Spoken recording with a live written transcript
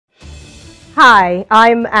Hi,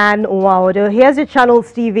 I'm Anne Nwawado. Here's your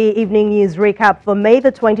Channels TV Evening News Recap for May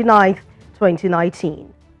the 29th,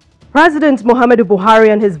 2019. President Muhammadu Buhari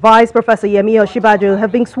and his vice, Professor Yemi Osinbajo,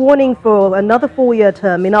 have been sworn in for another 4-year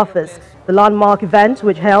term in office. The landmark event,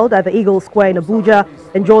 which held at the Eagle Square in Abuja,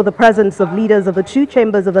 enjoyed the presence of leaders of the two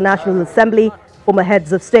chambers of the National Assembly, former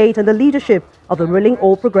heads of state, and the leadership of the ruling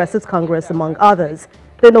All Progressives Congress, among others.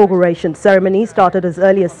 The inauguration ceremony started as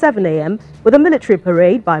early as 7 a.m. with a military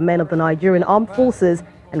parade by men of the Nigerian Armed Forces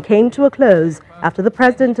and came to a close after the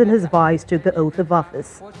president and his vice took the oath of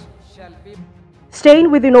office.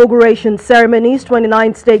 Staying with inauguration ceremonies,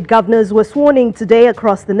 29 state governors were sworn in today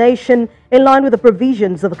across the nation in line with the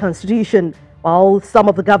provisions of the Constitution. While some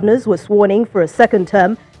of the governors were sworn in for a second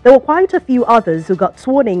term, there were quite a few others who got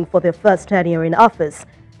sworn in for their first tenure in office.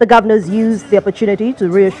 The governors used the opportunity to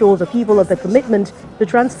reassure the people of their commitment to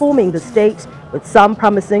transforming the state, with some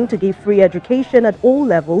promising to give free education at all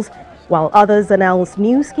levels, while others announced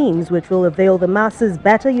new schemes which will avail the masses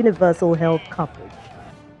better universal health coverage.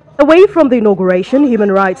 Away from the inauguration,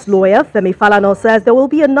 human rights lawyer Femi Falana says there will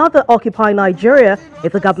be another Occupy Nigeria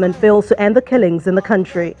if the government fails to end the killings in the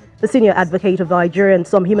country. The senior advocate of Nigeria and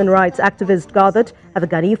some human rights activists gathered at the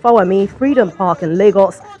Gani Fawami Freedom Park in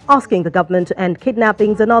Lagos, asking the government to end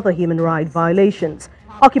kidnappings and other human rights violations.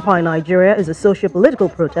 Occupy Nigeria is a socio-political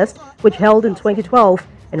protest which held in 2012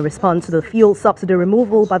 in response to the fuel subsidy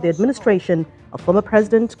removal by the administration of former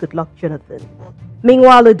President Goodluck Jonathan.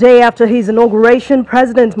 Meanwhile, a day after his inauguration,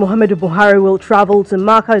 President Muhammadu Buhari will travel to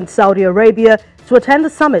Makkah in Saudi Arabia to attend the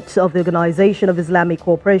summit of the Organization of Islamic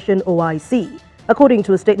Cooperation, OIC. According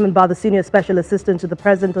to a statement by the Senior Special Assistant to the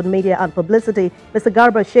President on Media and Publicity, Mr.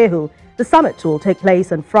 Garba Shehu, the summit will take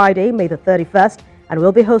place on Friday, May the 31st, and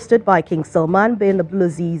will be hosted by King Salman bin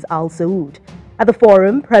Abdulaziz Al Saud. At the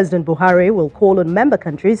forum, President Buhari will call on member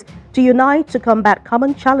countries to unite to combat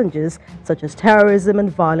common challenges such as terrorism and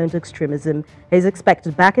violent extremism. He is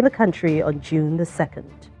expected back in the country on June the 2nd.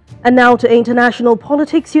 And now to international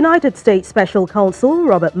politics. United States Special Counsel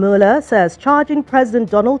Robert Mueller says charging President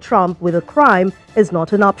Donald Trump with a crime is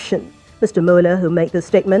not an option. Mr. Mueller, who made the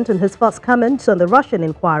statement in his first comments on the Russian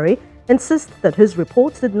inquiry, insists that his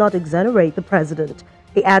reports did not exonerate the president.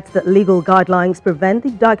 He adds that legal guidelines prevent the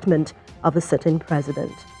indictment of a sitting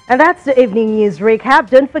president. And that's the evening news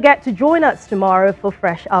recap. Don't forget to join us tomorrow for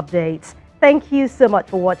fresh updates. Thank you so much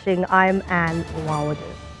for watching. I'm Anne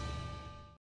Nwawado.